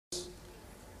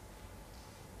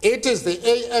It is the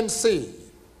ANC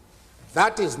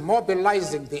that is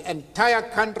mobilizing the entire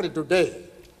country today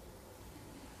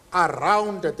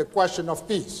around the question of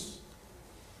peace.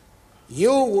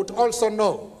 You would also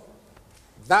know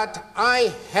that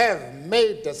I have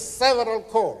made several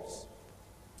calls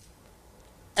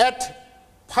at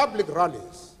public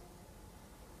rallies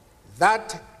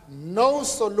that no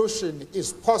solution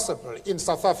is possible in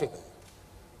South Africa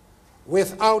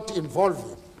without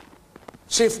involving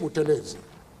Chief Buthelezi.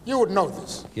 You would know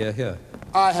this. Yeah, yeah.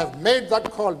 I have made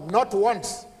that call not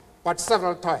once, but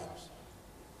several times.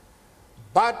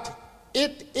 But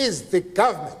it is the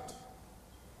government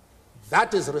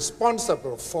that is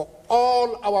responsible for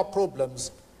all our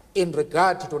problems in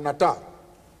regard to Natal.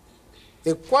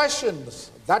 The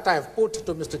questions that I have put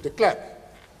to Mr. de Klerk,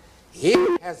 he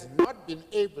has not been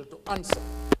able to answer.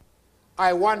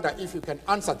 I wonder if you can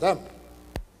answer them.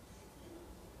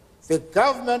 The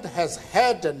government has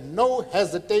had no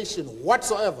hesitation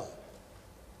whatsoever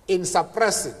in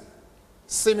suppressing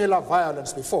similar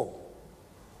violence before.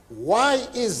 Why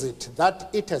is it that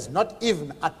it has not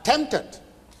even attempted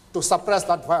to suppress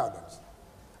that violence?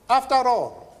 After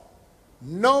all,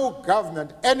 no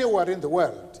government anywhere in the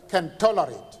world can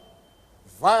tolerate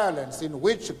violence in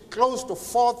which close to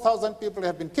 4,000 people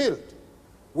have been killed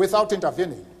without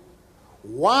intervening.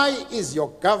 Why is your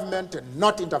government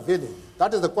not intervening?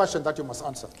 That is the question that you must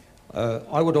answer.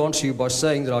 I would answer you by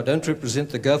saying that I don't represent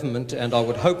the government, and I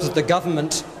would hope that the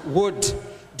government would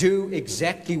do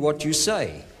exactly what you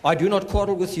say. I do not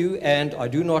quarrel with you, and I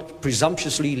do not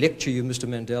presumptuously lecture you, Mr.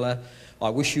 Mandela. I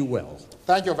wish you well.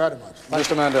 Thank you very much.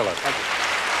 Mr. Mandela. Thank you.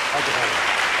 Thank you very much.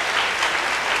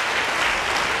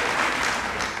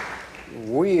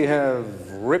 We have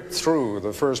ripped through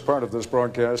the first part of this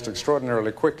broadcast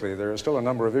extraordinarily quickly. There are still a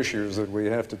number of issues that we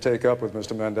have to take up with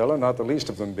Mr. Mandela, not the least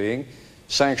of them being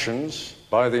sanctions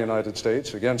by the United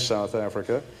States against South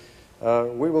Africa.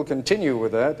 We will continue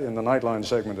with that in the Nightline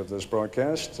segment of this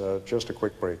broadcast. Just a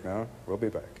quick break now. We'll be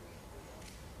back.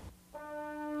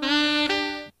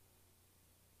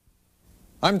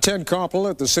 I'm Ted Koppel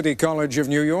at the City College of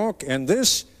New York, and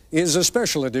this is a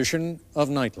special edition of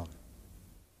Nightline.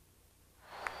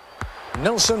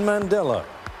 Nelson Mandela,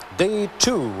 day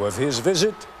 2 of his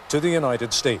visit to the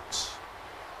United States.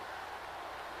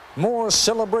 More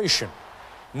celebration,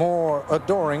 more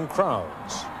adoring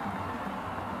crowds.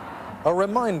 A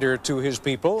reminder to his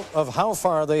people of how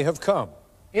far they have come.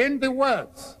 In the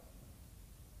words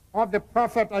of the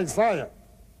prophet Isaiah,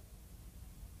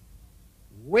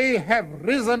 we have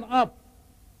risen up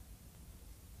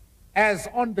as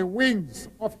on the wings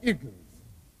of eagles.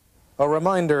 A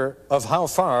reminder of how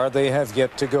far they have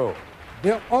yet to go.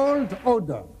 The old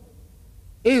order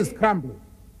is crumbling,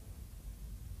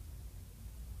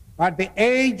 but the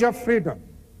age of freedom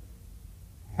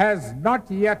has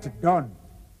not yet dawned.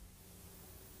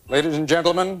 Ladies and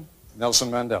gentlemen,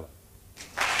 Nelson Mandela.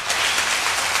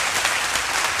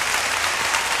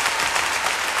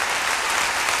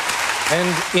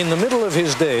 And in the middle of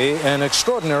his day, an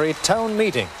extraordinary town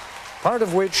meeting, part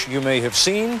of which you may have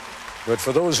seen, but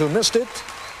for those who missed it,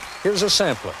 here's a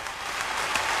sampler.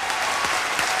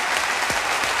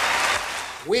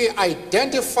 We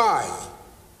identify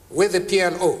with the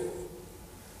PLO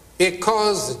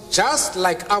because just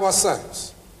like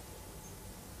ourselves,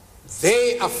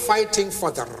 they are fighting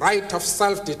for the right of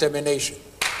self-determination.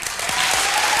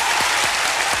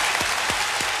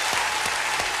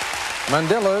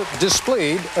 Mandela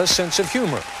displayed a sense of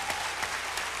humor.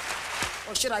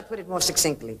 Or should I put it more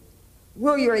succinctly?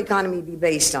 Will your economy be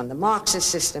based on the Marxist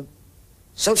system,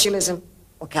 socialism,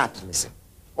 or capitalism,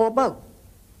 or both?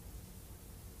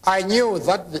 I knew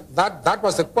that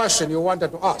was the question you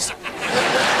wanted to ask.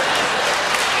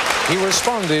 He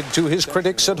responded to his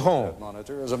critics at home.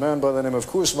 Monitor is a man by the name of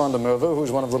Koos van der Merwe,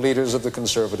 who's one of the leaders of the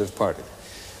Conservative Party.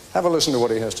 Have a listen to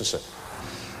what he has to say.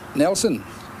 Nelson,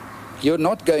 you're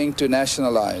not going to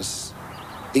nationalize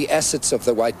the assets of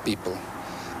the white people.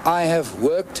 I have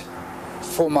worked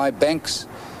for my banks,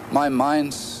 my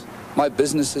mines, my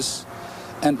businesses,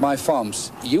 and my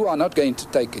farms. You are not going to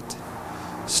take it.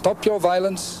 Stop your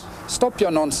violence, stop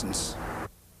your nonsense.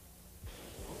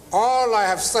 All I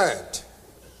have said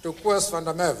to Koos van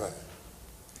der Merwe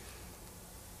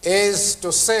is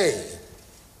to say,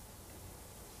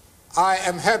 I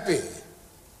am happy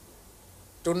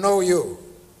to know you.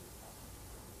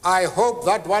 I hope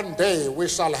that one day we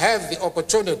shall have the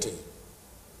opportunity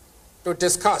to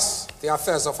discuss the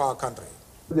affairs of our country.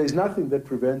 There's nothing that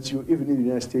prevents you, even in the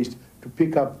United States, to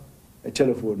pick up a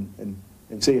telephone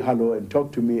and say hello and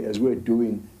talk to me as we're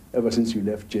doing ever since you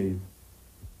left jail.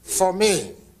 For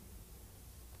me,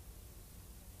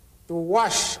 to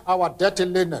wash our dirty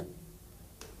linen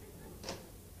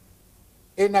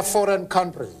in a foreign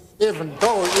country, even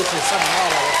though it is somehow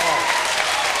our fault.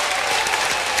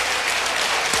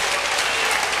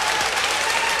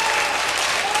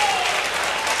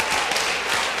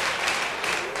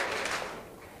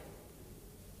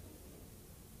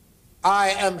 I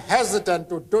am hesitant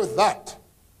to do that,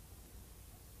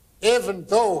 even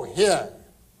though here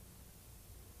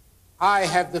I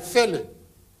have the feeling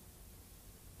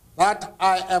that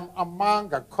I am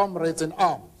among comrades in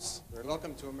arms.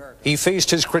 Welcome to America. He faced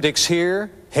his critics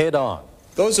here head on.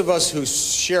 Those of us who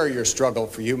share your struggle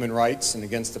for human rights and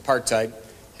against apartheid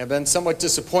have been somewhat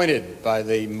disappointed by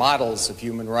the models of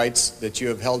human rights that you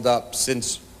have held up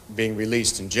since being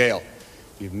released in jail.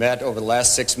 You've met over the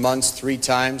last 6 months 3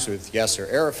 times with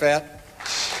Yasser Arafat.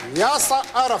 Yasser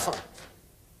Arafat,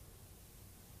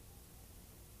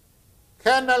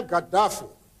 Colonel Gaddafi,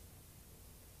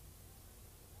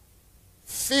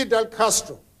 Fidel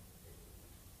Castro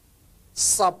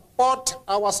support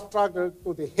our struggle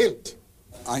to the hilt.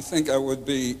 I think I would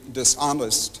be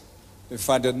dishonest if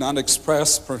I did not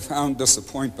express profound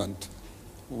disappointment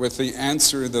with the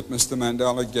answer that Mr.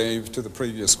 Mandela gave to the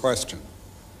previous question,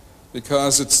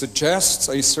 because it suggests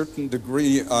a certain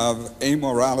degree of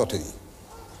amorality.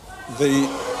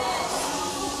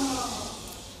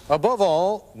 Above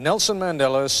all, Nelson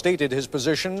Mandela stated his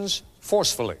positions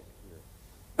forcefully.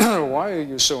 Why are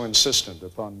you so insistent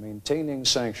upon maintaining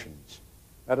sanctions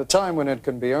at a time when it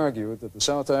can be argued that the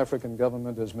South African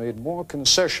government has made more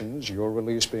concessions, your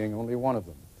release being only one of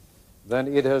them, than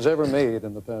it has ever made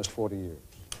in the past 40 years?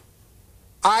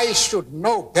 I should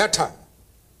know better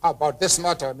about this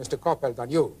matter, Mr. Koppel, than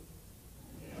you.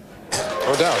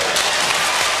 No doubt.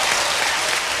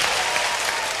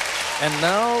 And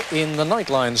now, in the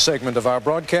Nightline segment of our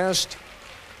broadcast,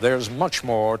 there's much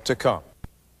more to come.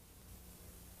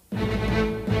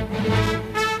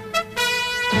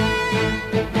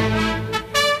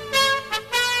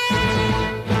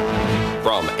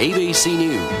 From ABC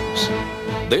News,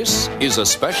 this is a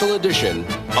special edition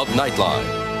of Nightline.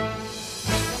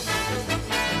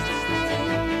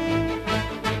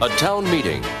 A town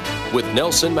meeting with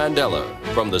Nelson Mandela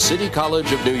from the City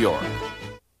College of New York.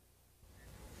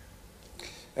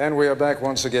 And we are back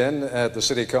once again at the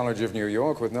City College of New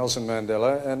York with Nelson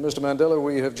Mandela. And Mr. Mandela,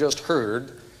 we have just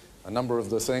heard a number of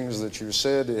the things that you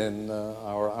said in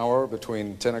our hour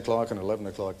between 10 o'clock and 11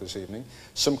 o'clock this evening.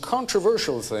 Some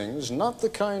controversial things, not the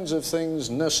kinds of things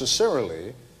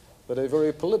necessarily that a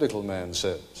very political man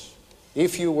says.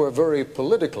 If you were very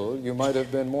political, you might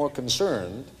have been more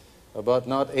concerned about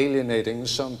not alienating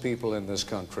some people in this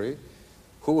country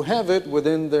who have it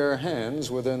within their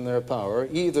hands, within their power,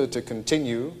 either to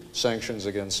continue sanctions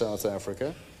against South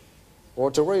Africa or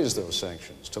to raise those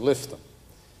sanctions, to lift them.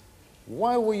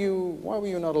 Why were you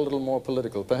not a little more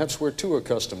political? Perhaps we're too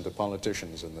accustomed to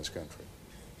politicians in this country.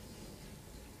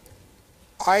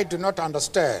 I do not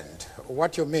understand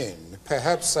what you mean.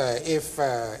 Perhaps if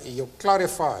you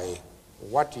clarify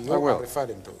what you are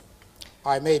referring to,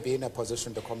 I may be in a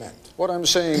position to comment. What I'm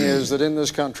saying is that in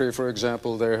this country, for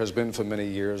example, there has been for many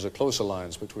years a close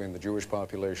alliance between the Jewish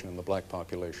population and the black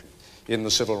population in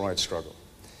the civil rights struggle.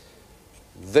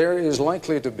 There is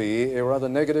likely to be a rather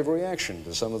negative reaction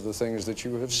to some of the things that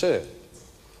you have said.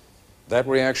 That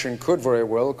reaction could very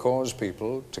well cause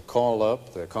people to call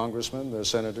up their congressmen, their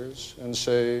senators, and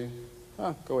say,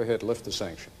 go ahead, lift the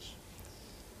sanctions.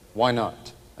 Why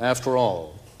not? After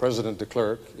all, President de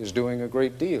Klerk is doing a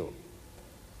great deal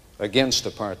against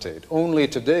apartheid. Only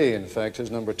today, in fact,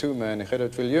 his number 2 man,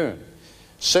 Gerrit Viljoen,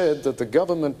 said that the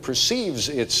government perceives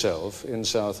itself in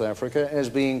South Africa as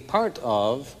being part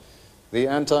of the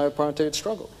anti-apartheid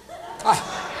struggle.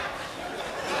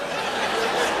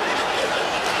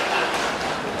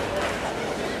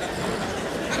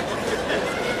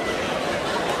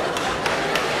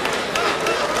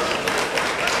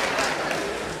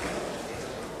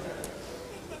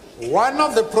 One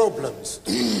of the problems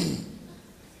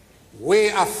we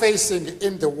are facing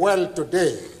in the world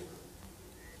today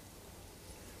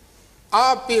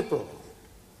are people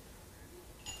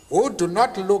who do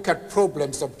not look at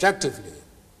problems objectively,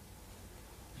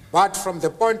 but from the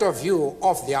point of view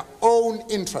of their own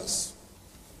interests.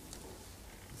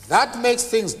 That makes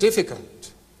things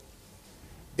difficult,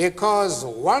 because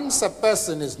once a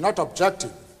person is not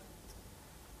objective,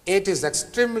 it is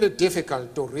extremely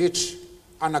difficult to reach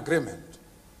an agreement.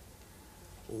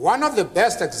 One of the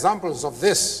best examples of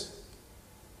this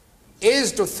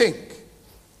is to think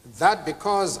that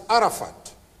because Arafat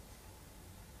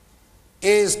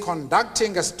is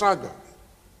conducting a struggle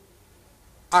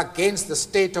against the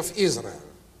state of Israel,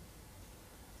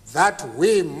 that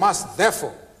we must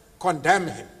therefore condemn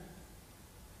him.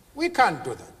 We can't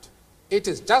do that. It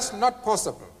is just not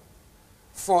possible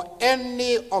for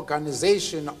any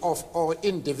organization or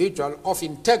individual of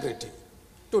integrity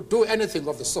to do anything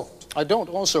of the sort. I don't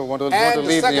also want to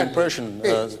leave the impression,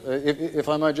 if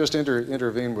I might just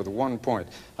intervene with one point,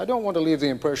 I don't want to leave the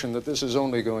impression that this is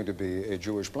only going to be a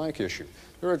Jewish black issue.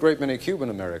 There are a great many Cuban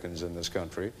Americans in this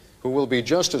country who will be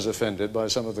just as offended by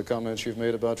some of the comments you've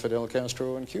made about Fidel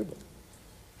Castro in Cuba.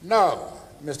 No,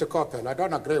 Mr. Koppel, I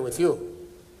don't agree with you.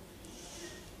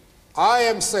 I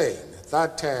am saying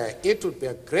that it would be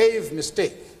a grave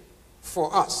mistake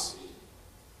for us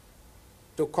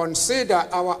to consider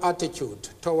our attitude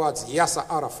towards Yasser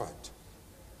Arafat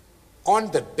on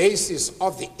the basis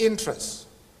of the interests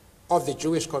of the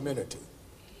Jewish community.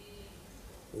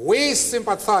 We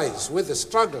sympathize with the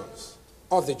struggles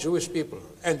of the Jewish people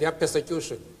and their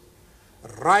persecution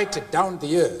right down the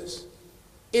years.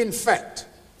 In fact,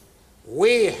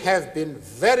 we have been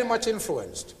very much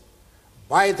influenced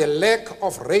by the lack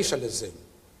of racialism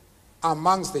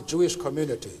amongst the Jewish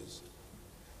communities.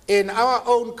 In our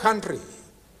own country,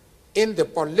 in the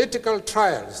political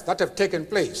trials that have taken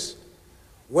place,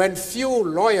 when few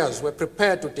lawyers were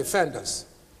prepared to defend us,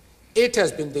 it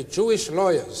has been the Jewish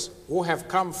lawyers who have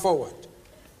come forward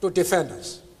to defend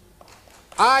us.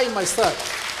 I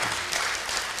myself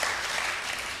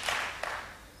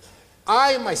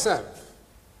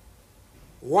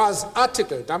was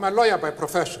articled, I'm a lawyer by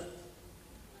profession,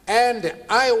 and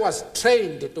I was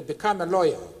trained to become a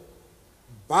lawyer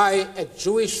by a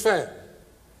Jewish firm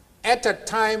at a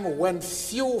time when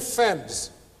few firms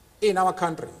in our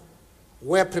country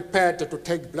were prepared to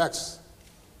take blacks.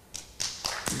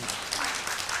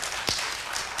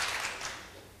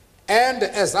 And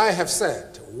as I have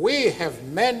said, we have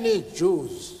many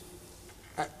Jews,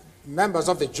 members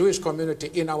of the Jewish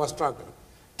community in our struggle,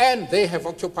 and they have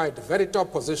occupied very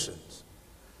top positions.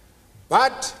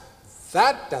 But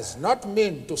that does not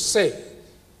mean to say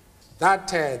that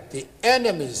the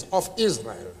enemies of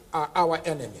Israel are our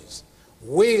enemies.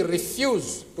 We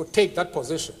refuse to take that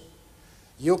position.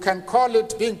 You can call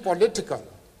it being political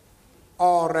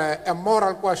or a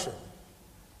moral question,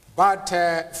 but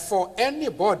for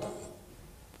anybody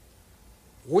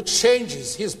who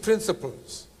changes his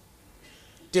principles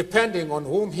depending on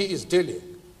whom he is dealing,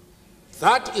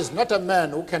 that is not a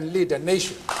man who can lead a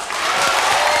nation.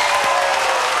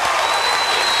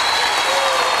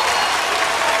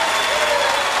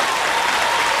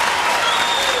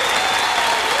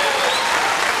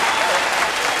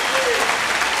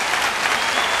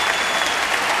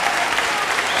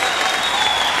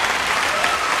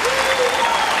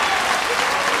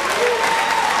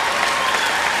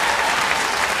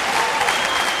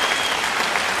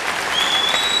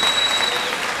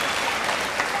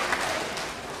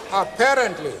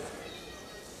 Apparently,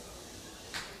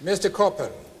 Mr.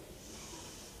 Koppel,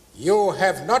 you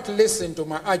have not listened to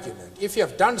my argument. If you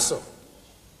have done so,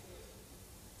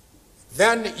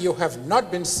 then you have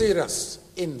not been serious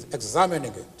in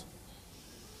examining it.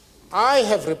 I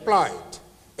have replied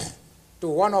to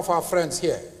one of our friends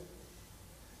here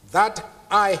that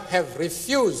I have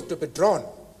refused to be drawn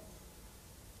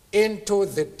into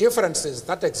the differences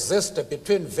that exist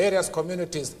between various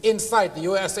communities inside the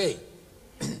USA.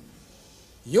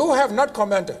 You have not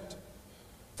commented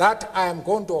that I am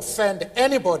going to offend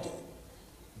anybody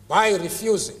by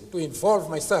refusing to involve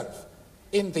myself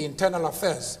in the internal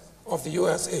affairs of the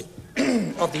USA.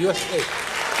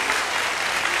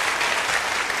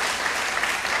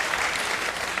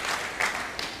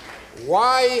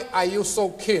 Why are you so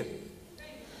keen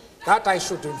that I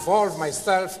should involve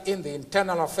myself in the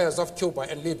internal affairs of Cuba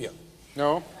and Libya?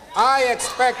 No. I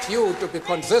expect you to be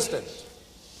consistent.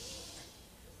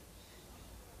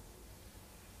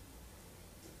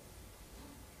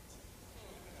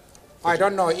 I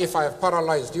don't know if I have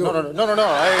paralyzed you.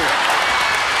 No.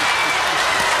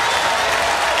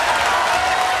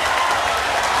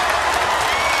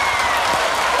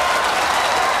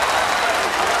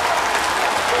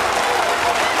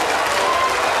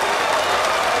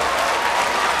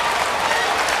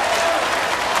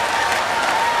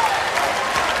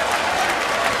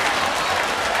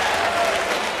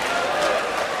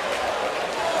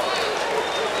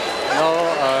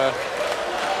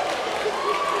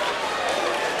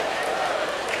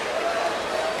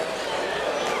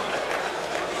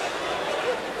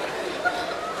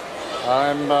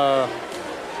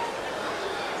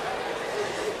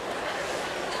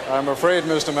 I'm afraid,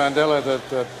 Mr. Mandela,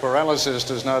 that paralysis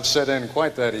does not set in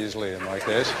quite that easily in my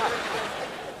case.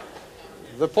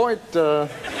 The point...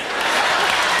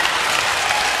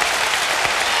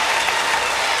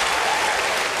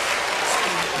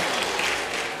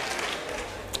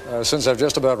 Since I've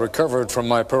just about recovered from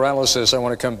my paralysis, I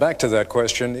want to come back to that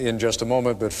question in just a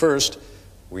moment, but first,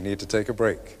 we need to take a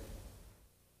break.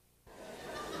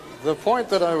 The point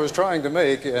that I was trying to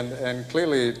make, and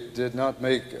clearly did not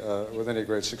make with any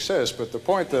great success, but the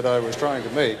point that I was trying to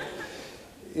make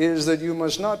is that you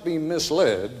must not be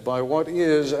misled by what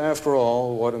is, after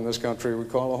all, what in this country we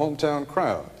call a hometown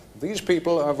crowd. These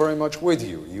people are very much with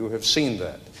you. You have seen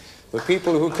that. The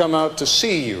people who come out to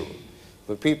see you,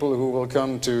 the people who will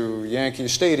come to Yankee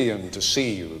Stadium to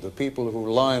see you, the people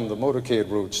who line the motorcade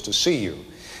routes to see you,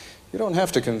 you don't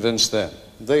have to convince them.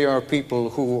 They are people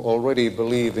who already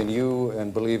believe in you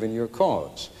and believe in your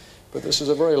cause. But this is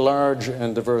a very large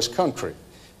and diverse country.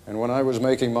 And when I was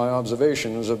making my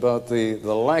observations about the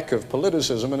lack of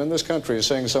politicism, and in this country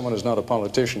saying someone is not a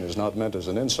politician is not meant as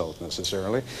an insult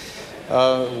necessarily,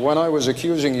 when I was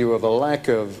accusing you of a lack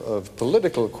of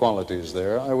political qualities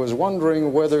there, I was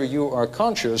wondering whether you are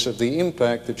conscious of the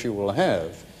impact that you will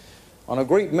have on a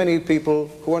great many people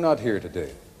who are not here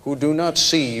today, who do not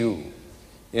see you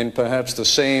in perhaps the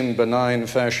same benign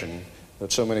fashion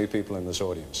that so many people in this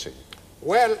audience see.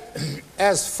 Well,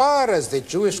 as far as the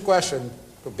Jewish question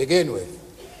to begin with,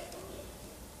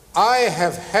 I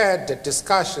have had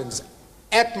discussions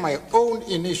at my own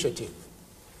initiative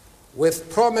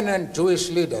with prominent Jewish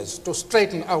leaders to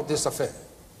straighten out this affair.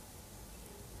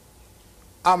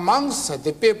 Amongst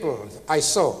the people I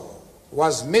saw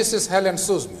was Mrs. Helen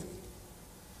Suzman,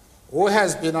 who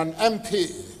has been an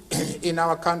MP in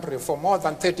our country for more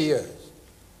than 30 years.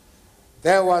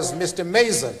 There was Mr.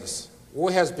 Masons, who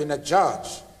has been a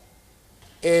judge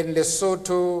in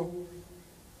Lesotho,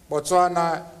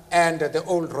 Botswana, and the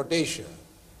old Rhodesia.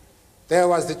 There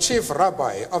was the chief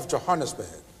rabbi of Johannesburg.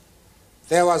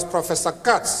 There was Professor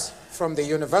Katz from the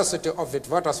University of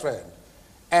Witwatersrand,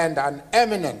 and an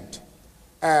eminent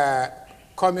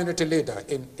community leader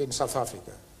in South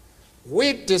Africa.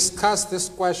 We discussed this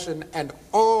question, and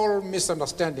all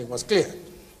misunderstanding was cleared,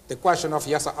 the question of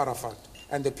Yasser Arafat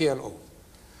and the PLO.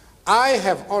 I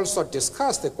have also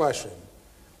discussed the question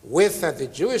with the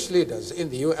Jewish leaders in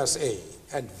the USA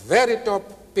and very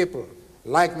top people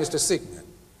like Mr. Sigmund.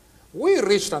 We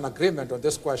reached an agreement on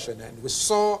this question, and we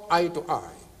saw eye to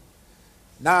eye.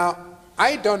 Now,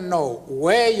 I don't know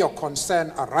where your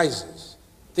concern arises.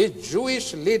 The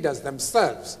Jewish leaders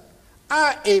themselves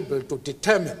are able to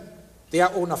determine their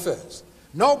own affairs.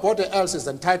 Nobody else is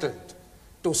entitled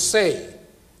to say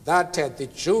that the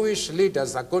Jewish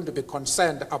leaders are going to be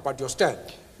concerned about your stand.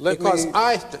 Because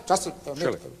I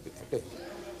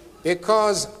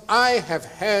have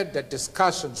had the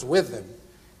discussions with them,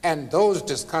 and those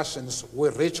discussions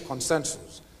will reach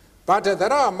consensus. But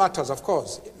there are matters, of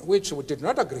course, in which we did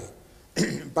not agree.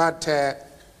 But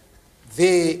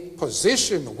the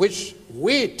position which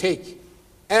we take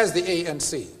as the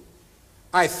ANC,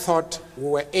 I thought we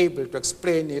were able to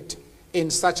explain it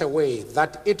in such a way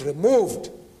that it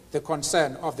removed the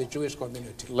concern of the Jewish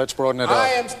community. Let's broaden it out.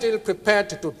 I am still prepared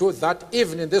to do that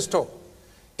even in this talk.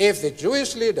 If the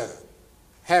Jewish leader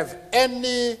have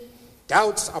any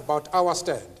doubts about our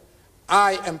stand,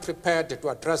 I am prepared to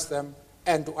address them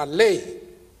and to allay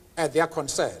their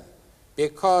concern,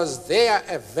 because they are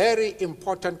a very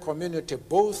important community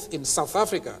both in South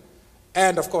Africa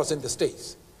and, of course, in the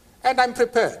States. And I'm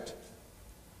prepared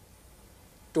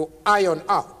to iron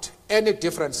out any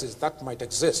differences that might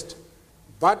exist.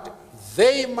 But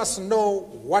they must know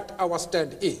what our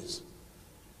stand is.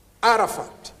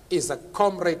 Arafat is a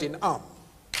comrade in arms,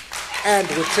 and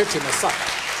we treat him aside.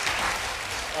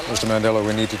 Mr. Mandela,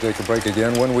 we need to take a break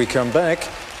again. When we come back,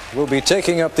 we'll be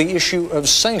taking up the issue of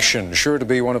sanctions, sure to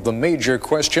be one of the major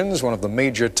questions, one of the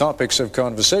major topics of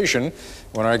conversation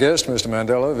when our guest, Mr.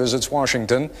 Mandela, visits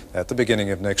Washington at the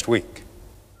beginning of next week.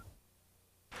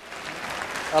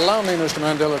 Allow me, Mr.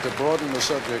 Mandela, to broaden the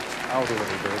subject out a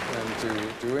little bit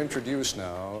and to introduce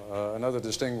now another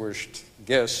distinguished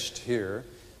guest here,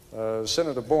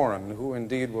 Senator Boren, who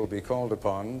indeed will be called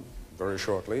upon very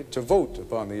shortly to vote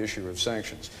upon the issue of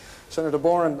sanctions. Senator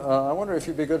Boren, I wonder if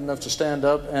you'd be good enough to stand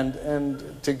up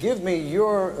and to give me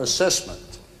your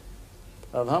assessment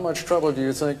of how much trouble do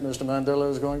you think Mr. Mandela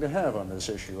is going to have on this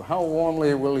issue? How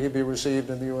warmly will he be received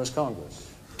in the U.S. Congress?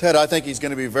 Ted, I think he's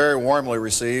going to be very warmly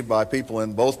received by people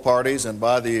in both parties and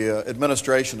by the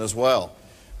administration as well.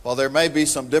 While there may be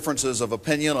some differences of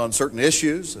opinion on certain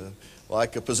issues,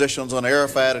 like positions on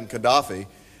Arafat and Gaddafi,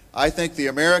 I think the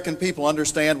American people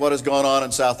understand what has gone on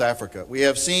in South Africa. We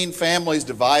have seen families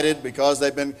divided because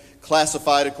they've been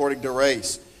classified according to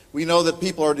race. We know that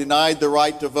people are denied the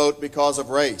right to vote because of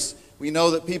race. We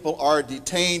know that people are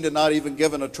detained and not even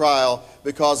given a trial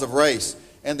because of race.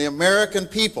 And the American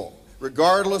people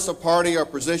regardless of party or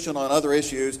position on other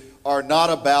issues, are not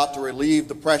about to relieve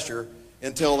the pressure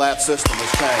until that system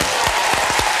is changed.